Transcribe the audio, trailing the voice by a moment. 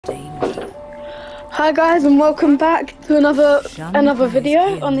Hi guys, and welcome back to another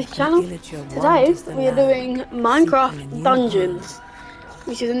video on this channel. Today we are doing Minecraft Dungeons,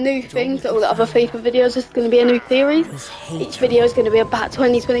 which is a new thing to all the other FIFA videos. It's going to be a new series. Each video is going to be about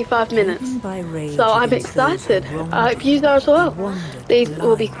 20-25 minutes. So I'm excited. I hope you are as well. These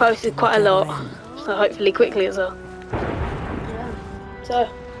will be posted quite a lot, so hopefully quickly as well. Yeah. So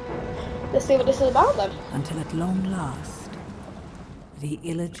let's see what this is about then. Until at long last, the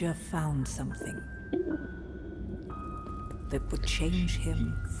Illager found something that would change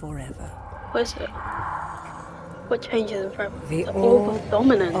him forever. What is it? What changes him forever? The Orb Orb of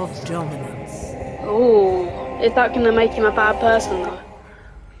Dominance. of Dominance. Oh, is that going to make him a bad person though?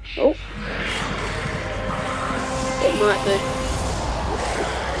 Oh. It might do.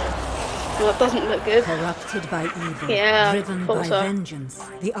 Well, it doesn't look good. Corrupted by evil, Yeah, driven by so. vengeance,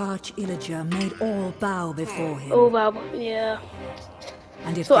 the Arch-Illager made all bow before him. Oh, well, yeah.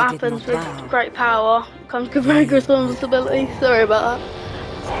 And if That's what they did happens not with bow, great power comes with great responsibility. Sorry about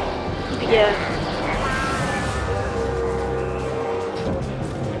that. But yeah.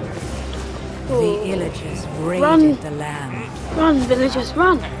 the Illagers raided Run. the land. Run, villagers,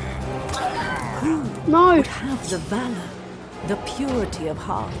 run! Who No! would have the valor, the purity of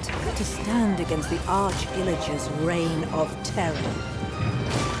heart, to stand against the Arch-Illager's reign of terror?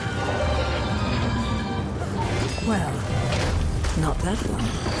 Well, not that one.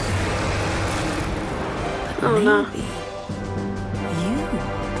 Oh no.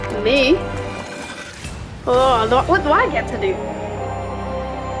 Maybe you. Me? Oh, what do I get to do?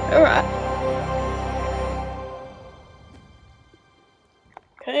 Alright.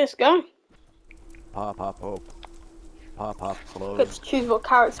 Okay, let's go. Pop close. Let's choose what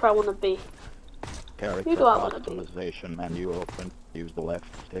character I want to be. Character Who do I wanna be? customization menu open. Use the left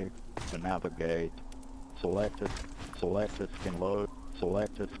stick to navigate. Select it. Skin load.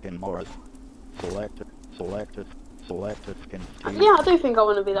 Select it. Skin Morris. Select it. Skin Steve. Yeah, I do think I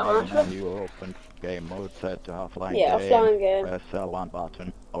want to be that one Main actually. menu open. Game mode set to offline Yeah, game. offline game. Press L1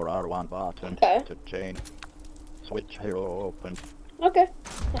 button or R1 button Okay. to change. Switch hero open. Okay,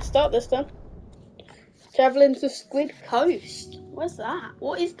 let's start this then. Traveling to Squid Coast. Where's that?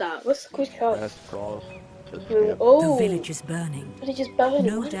 What is that? What's Squid Coast? Press cross to skip. Oh, The village is burning. village is burning.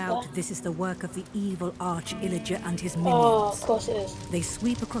 No What is doubt that? this is the work of the evil Arch-Illager and his Oh, minions. of course it is. They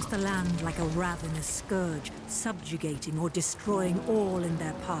sweep across the land like a ravenous scourge, subjugating or destroying all in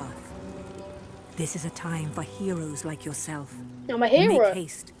their path. This is a time for heroes like yourself. I'm a hero. Make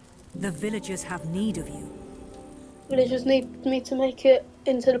haste. The villagers have need of you. Villagers need me to make it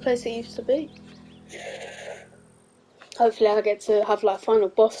into the place it used to be. Hopefully I get to have like final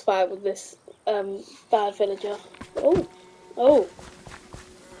boss fight with this bad villager. Oh.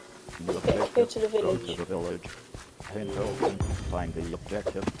 Okay, let's go to the Go village. to the village. Hint open. Find the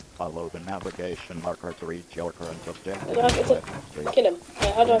objective. Follow the navigation marker to reach your current objective. How do I get to kill him?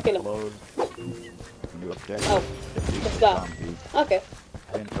 Yeah, how do I kill him? Close. New objective. Oh, Defeat what's the that? zombie. Okay.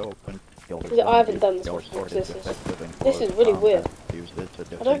 Hint open. Kill the I haven't zombie. done this Your before, sword so is this is- effective in this is close really combat. weird. Use this to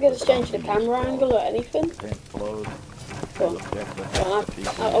I don't defeat get the to change the zombie camera scroll. angle or anything. Hint close. Go on. New objective. Go on, Defeat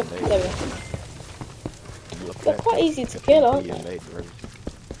the there we go. New They're objective. quite easy to Defeat kill, aren't the they? invaders.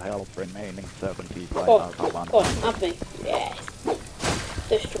 Health remaining 75 Go on, out of go on, 100. have me. Yes.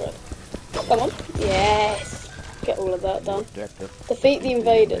 Destroyed. Come on. Yes. Get all of that done. Objective. Defeat the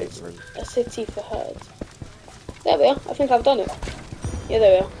invaders. A city for herds. There we are. I think I've done it. Yeah,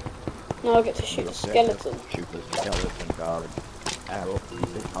 there we are. Now I get to shoot a skeleton. Shoot the skeleton guard. Arrow.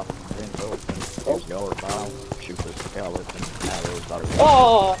 Pick up. Hint open. Oh. Use your bow. Shoot the skeleton. Arrows are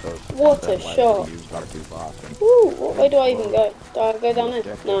Oh, what a then shot. use R2 button. Woo, what way do I even go? Do I go down there?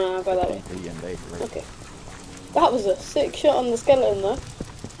 Objective. No, I'll go that way. Defeat the invaders. Okay. That was a sick shot on the skeleton though.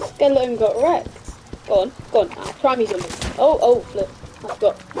 Skeleton got wrecked. Go on. Ah, try me something. Oh, flip. I've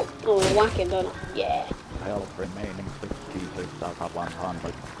got. Oh, I'm whacking, don't I? Yeah. Health remaining 66 out of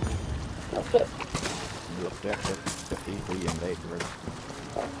 100. I'll flip. New objective. Defeat the invaders.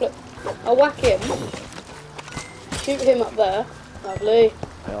 I'll flip. I'll whack him. Shoot him up there. Lovely.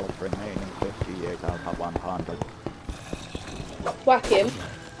 Health remaining 58 out of 100. Whack him.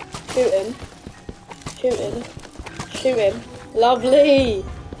 Shoot him. Shoot him. Shoot him. Lovely.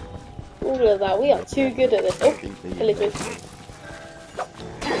 All of that. We are too good at this. Oh, Defeat the pillagers. invaders.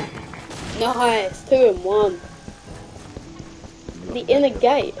 Nice. 2 and 1. New The inner objective.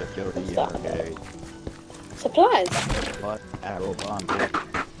 gate. Secure the What's that inner about? gate. Supplies. But arrow bundle.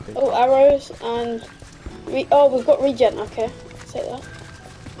 Oh, arrows and... oh, we've got regen. Okay. Take that.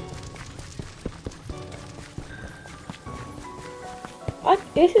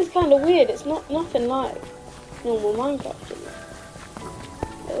 This is kind of weird. It's not nothing like normal Minecraft, is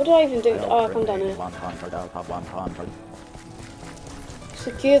it? What do I even do? Oh, I come down here. 100 out of 100.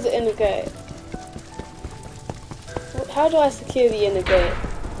 Secure the inner gate. How do I secure the inner gate?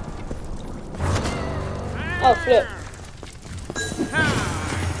 Oh, flip.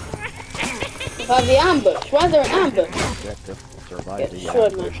 I have the ambush. Why is there an ambush? Objective, survive Get the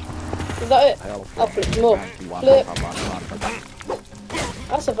destroyed, man. ambush. Is that it? Help Oh, flip, more. 91 Flip. out of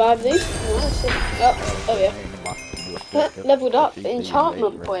 100. I survived these. Nice. Oh, there we are. Leveled up.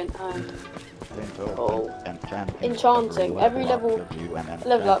 Enchantment point. And oh, enchanting. Every level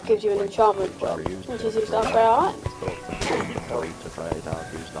up gives you an enchantment point, which is used to upgrade our items.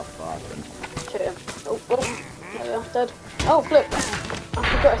 Shoot him. Oh, there we are. Dead. Oh, flip. I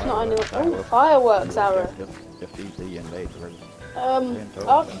forgot it's not only. Oh, fireworks arrow. Defeat the invaders.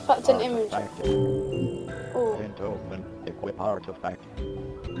 Artifact and inventory. Oh. Hint open. Equip artifact.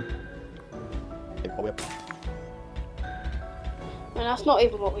 Equip. And that's not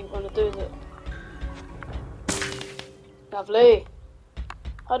even what we want to do, is it? Lovely.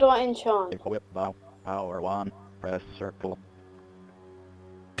 How do I enchant? Equip bow. Power 1. Press circle.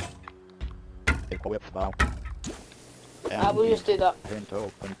 Equip bow. I will just do that. Hint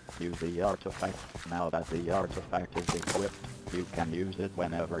open. Use the artifact. Now that the artifact is equipped, you can use it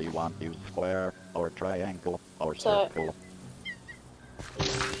whenever you want. Use square, or triangle, or circle.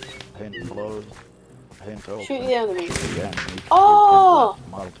 Hint closed. Hint open. Shoot the enemy. Shoot the enemy. Oh! You can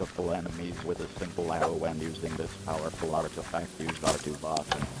blast multiple enemies with a single arrow when using this powerful artifact. Use R2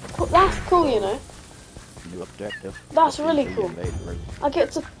 button. That's cool, you know. New objective. That's Defeat really the cool. invaders. I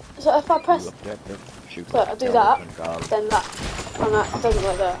get to. So if I New press. objective. Shoot So I the do that, skeleton guard. then that. And that doesn't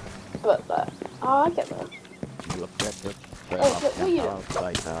like that. But that. Oh, I get that. New objective. Set Oh, up look, what are and you-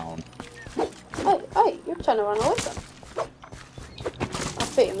 upside down. Hey, you're trying to run away from me.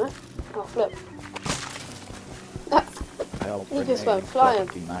 I'll beat him, mate. Oh, flip. Help You just remain went flying.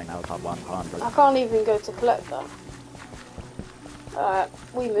 79 out of 100. I can't even go to collect that. Alright,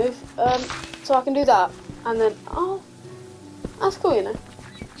 we move. So I can do that. And then, oh, that's cool, you know.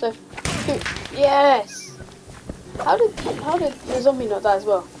 So, shoot. Yes! How did the zombie not die as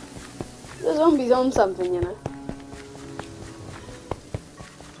well? The zombie's on something, you know.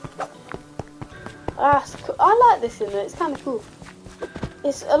 That's cool. I like this in there, it's kind of cool.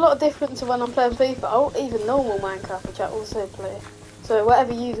 It's a lot different to when I'm playing FIFA, or even normal Minecraft, which I also play. So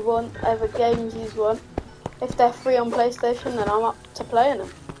whatever you want, whatever games you want, if they're free on PlayStation, then I'm up to playing them.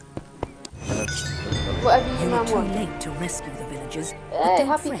 Whatever you You man were too want. late to rescue the villagers. but Hey, don't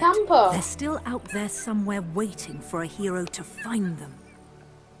happy fret. camper! They're still out there somewhere waiting for a hero to find them.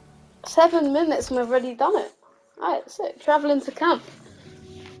 7 minutes and we've already done it. Alright, sick. Travelling to camp.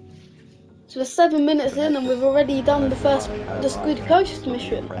 So we're 7 minutes in and we've already done the Squid Coast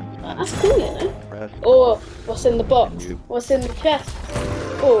mission. That's cool, you know. Or what's in the box? What's in the chest?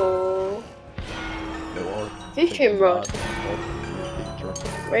 Oh, fishing rod.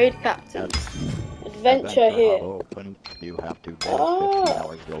 Raid captains. Adventure here. Open. You have 2 days, Oh. 15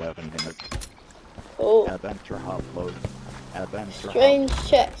 hours, 11 minutes. Oh, Adventure hub closed. Adventure strange hub.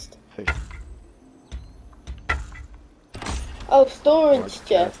 chest. Fish. Oh, storage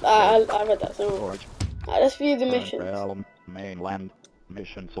chest. I read that somewhere. Storage. Alright, let's view the Current missions. realm. Mainland.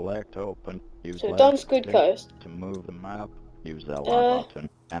 Mission select open. Use So we've left done Squid stick Coast. to move the map. Use L1 button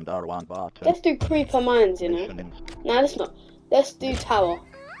and R1 button. Let's do creeper mines, you know. Mission inspector. No, let's not. Let's do tower.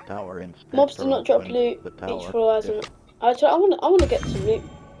 Tower inspector. Mobs do not drop open. loot. The tower. Each floor has an. Actually, I want to get some loot.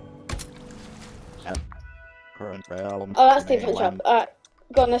 Current realm. Oh, that's the adventure hub. Mainland. Alright,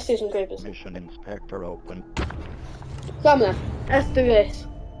 go on. Let's do some creepers. Mission inspector open. Come on, let's do this.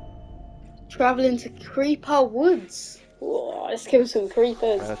 Traveling to Creeper Woods. Whoa, let's kill some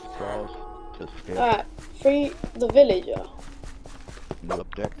creepers. Press cross to skip. Alright, free the villager. New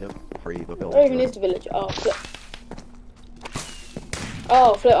objective. Free the Where even is villager. the villager? Oh, flip.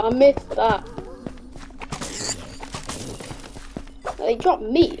 Oh, flip, I missed that. They dropped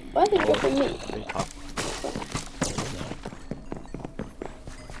meat. Why are they dropping meat?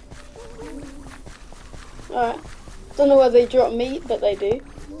 Alright. Don't know where they drop meat, but they do.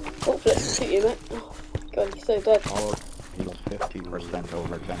 Oh, flip, shoot you, mate. Oh, God, you're so dead. Power heals 50%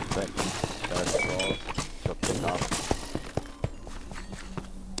 over 10 seconds. Press cross to pick up.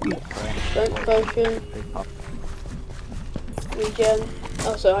 Strength potion, Pick up. regen.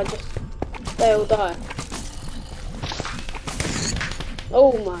 Oh, so they all die.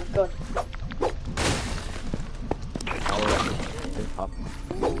 Oh my God. Power pick up.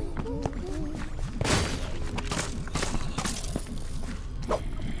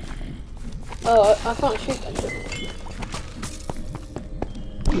 Oh, I can't shoot them.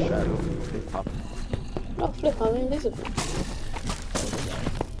 Shadow pick up. Oh, flip, I'm invisible.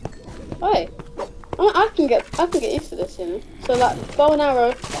 Hey, I can get used to this, you know. So that bow and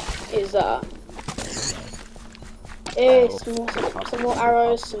arrow is that. Some more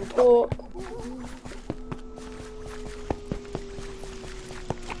arrows, some pork.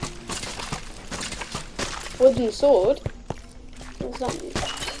 Wooden sword. What does that mean?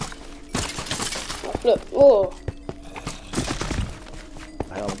 Oh, flip. Oh.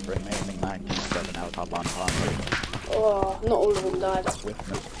 Health remaining 97 out of 100. Oh, not all of them died.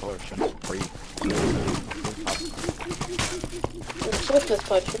 Swiftness potion 3. The swiftness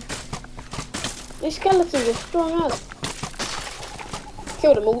potion. These skeletons are strong as.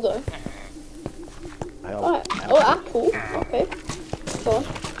 Killed them all though. Alright. Oh, apple. Okay. Go on.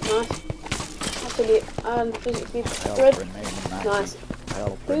 Nice. Actually, and physically destroyed. Nice.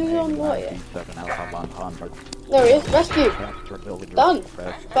 Who's on what yet? There he is. Rescue. Done.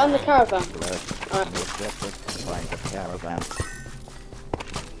 Found the caravan. Alright.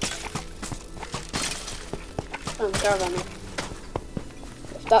 Found the caravan.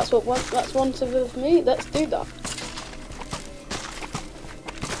 If that's that's wanted of me, let's do that.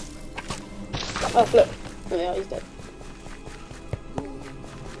 Oh, flip. Oh yeah, he's dead.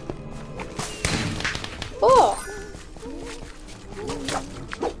 Oh!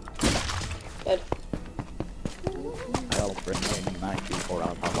 Dead.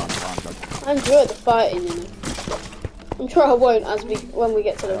 I enjoy the fighting in it. I'm sure I won't when we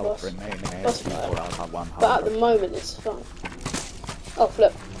get to the boss fight. But at the moment it's fun. Oh,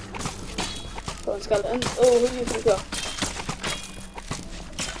 flip. Go on, skeleton. Oh, who do you think you are?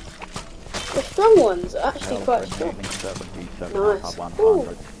 The strong ones are actually quite strong. Nice. Ooh.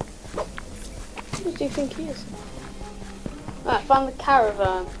 Who do you think he is? Ah, I found the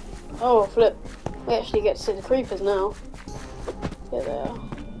caravan. Oh, flip. We actually get to see the creepers now. Here they are.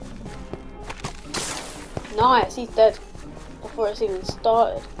 Nice, he's dead before it's even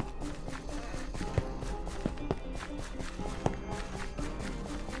started.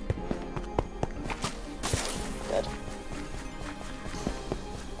 Dead.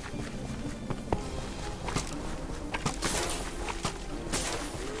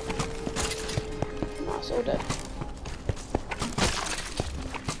 Nice, all dead.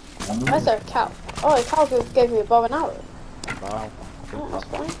 Why is there a cow? Oh, the cow gave me a bow and arrow. Wow. Oh, that's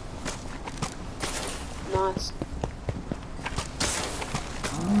fine. Nice.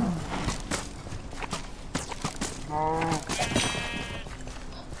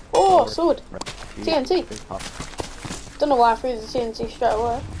 Oh, sword. TNT. Don't know why I threw the TNT straight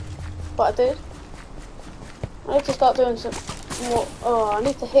away, but I did. I need to start doing some more. Oh, I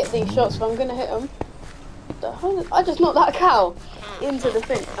need to hit these shots if I'm gonna hit them. The hell? I just knocked that cow into the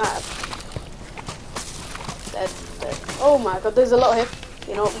thing. Dead, dead. Oh my god, there's a lot here.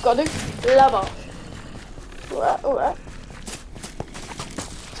 You know what we've got to do? Lava. Alright, alright.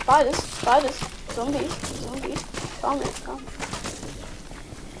 Spiders, spiders, zombies, zombies. Calm it, calm.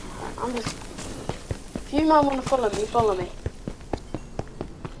 I'm just. If you man want to follow me, follow me.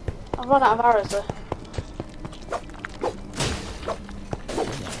 I've run out of arrows though.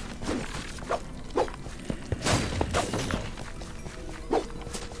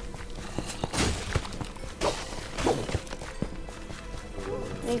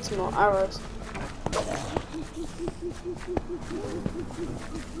 Need some more arrows.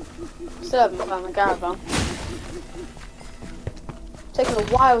 Still haven't found the caravan. Taking a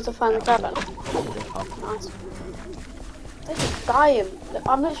while to find the caravan. Nice. They're just dying.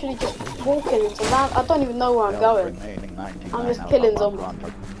 I'm literally just walking into land. I don't even know where I'm going. I'm just killing zombies.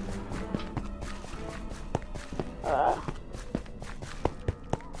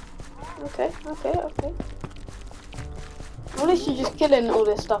 Okay, okay, okay. I'm literally just killing all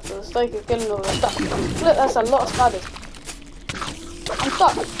this stuff for the sake of killing all this stuff. Look, that's a lot of spiders. I'm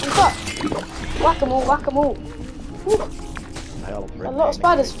stuck, I'm stuck. Whack 'em all, whack 'em all. Woo. A lot of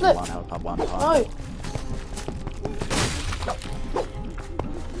spiders, flip. No.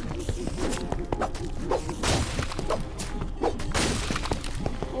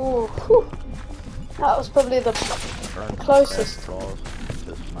 Ooh, whew. That was probably the closest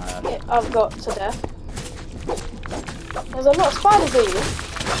I've got to death. There's a lot of spiders here, you know.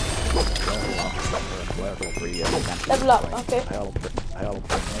 Level up, okay. Health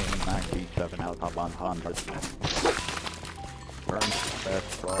 97 out of 100. Burn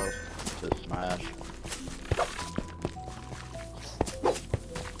best cross to smash.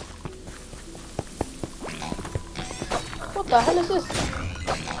 What the hell is this?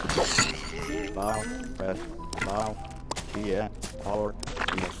 Bow, press, bow, yeah, power,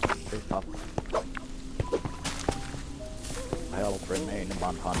 pick up. Health remaining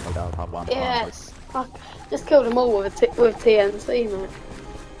 100 out of 100. Yes! Fuck. Just killed them all with TNT, man.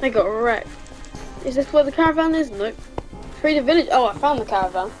 They got wrecked. Is this where the caravan is? Nope. Free the village. Oh, I found the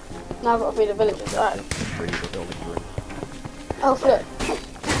caravan. Now I've got to free the villagers. Alright. Free the villager. Oh, flip.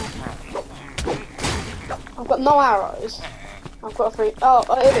 I've got no arrows. I've got a free. Oh,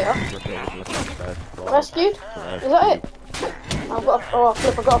 here we are. Rescued? Is that it? I've got. Oh,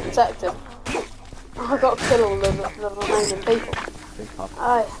 flip! I've got to protect him. I've got to kill all the remaining people.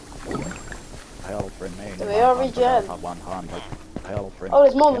 Aye. Health remaining. Do we are regen? 100. Health Oh,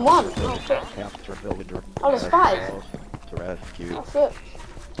 there's more than one. Oh, flip. Capture villager. Oh, there's 5. To rescue. Oh, flip.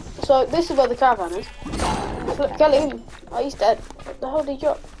 So this is where the caravan is. Flip, kill him. Oh, he's dead. What the hell did he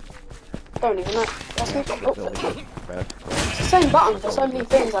drop? Don't even know. Rescue. Oh, flip. It's the same button for so many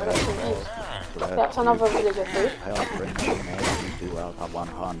things I got confused. That's another villager food. Health remaining. 2 out of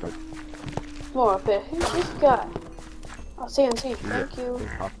 100. More up here. Who's this guy? Oh, CNC. Thank you.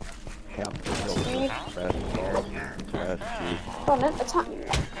 Capture villager. Rescue. Come on then, attack me.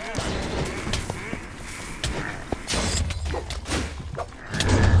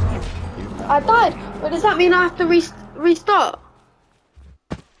 I died! But does that mean I have to restart?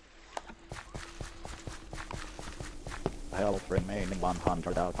 Health remaining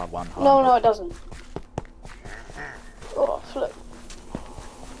 100 out of 100. No, it doesn't. Oh, flip.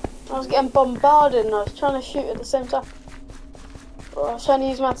 I was getting bombarded and I was trying to shoot at the same time. Oh, I was trying to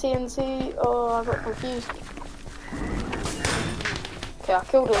use my TNT. Oh, I got confused. Okay, I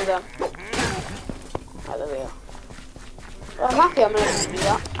killed all of them. Right, there we are. Well, I'm happy I'm able to do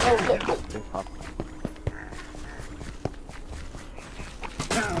that. Oh, flip.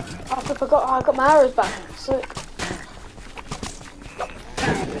 I forgot I got my arrows back. So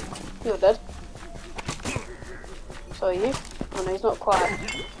you're dead. So are you? Oh no, he's not quite.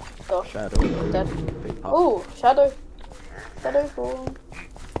 Gosh, Shadow. dead. Oh, shadow. Shadow form.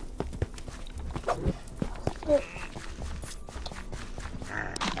 Look.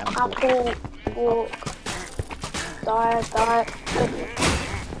 Apple, walk, die.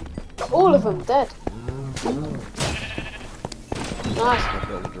 All of them dead. Nice.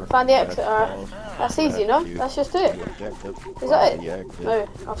 Found the exit, alright. That's easy, no? That's just it. Is that it? No,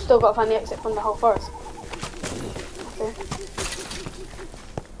 I've still got to find the exit from the whole forest. Okay.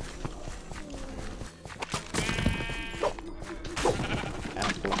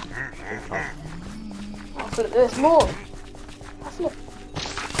 Oh, flip, there's more. I flip.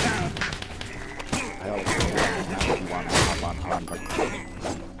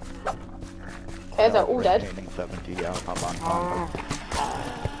 Okay, they're all dead.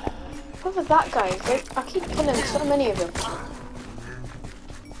 Whoever that guy is, I keep killing so many of them.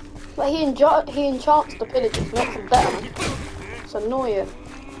 Like he enchants the villagers, makes them better. It's annoying.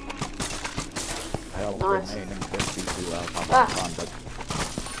 Nice. Ah.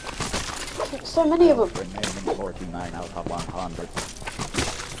 So many of them. 49 out of 100.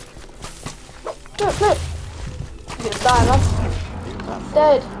 Flip. You're gonna die, man.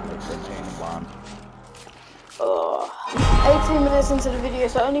 Dead. Oh, 18 minutes into the video,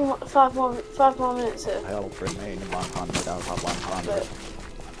 so only 5 more minutes here. Health remaining 100 out of 100.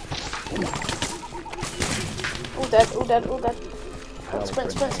 All dead.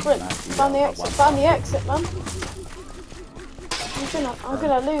 Sprint. Find the exit, man. I'm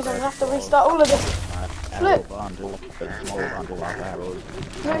gonna lose, I'm gonna have to restart all of this. Flip!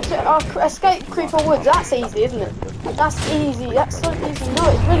 Escape Creeper Woods, that's easy, isn't it? That's easy, that's so easy. No,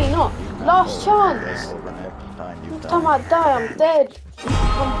 it's really not. Last chance! Every time I die, I'm dead.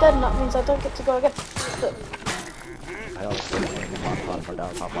 I'm dead and that means I don't get to go again. Flip.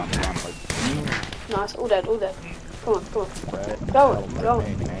 Nice, all dead. Come on. Go on.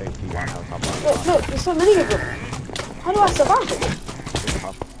 Look, there's so many of them. How do I survive it?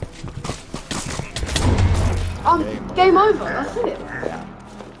 Game over, that's it.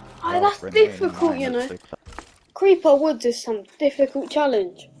 Oh, that's difficult, you know. Creeper Woods is some difficult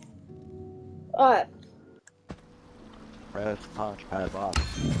challenge. Alright. Press touchpad off.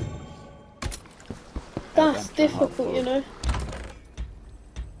 That's difficult, you know.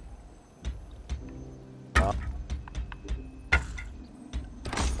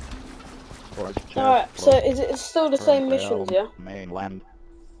 Alright, so is it still the same missions, yeah? Mainland.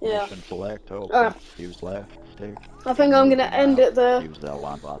 Yeah. Mission select open. Alright. Use left stick. I think I'm gonna end it there. Use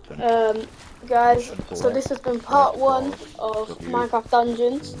L1 button. Guys, so this has been part 1 of Minecraft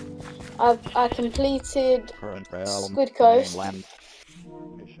Dungeons. I completed Current realm. Squid Coast. Mainland.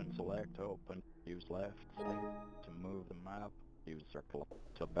 Mission select open. Use left stick to move the map. Use circle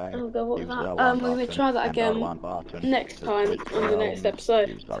to back. Oh god, what was Use that? L1 We will try that and again R1 button. next time Switch on the next realms. episode.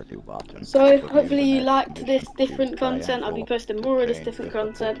 Use R2 button. So To hopefully view you the liked next this mission, different use content. I'll be triangle posting more of this to different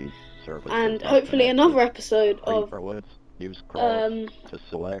change content. difficulty. Services And button hopefully exit. another episode of Creeper Woods. Use cross to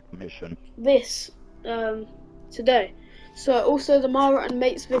select mission. this today. So also the Mara and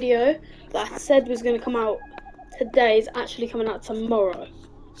Mates video that I said was going to come out today is actually coming out tomorrow.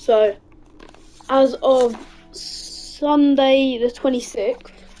 So as of Sunday the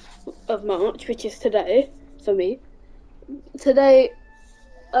 26th of March, which is today for me, today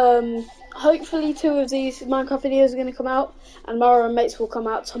hopefully 2 of these Minecraft videos are going to come out, and Mara and Mates will come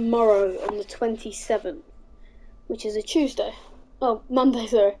out tomorrow on the 27th, which is a Tuesday. Oh, Monday,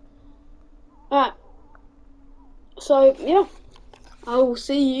 sorry. Alright. So, yeah. I will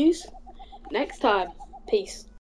see you next time. Peace.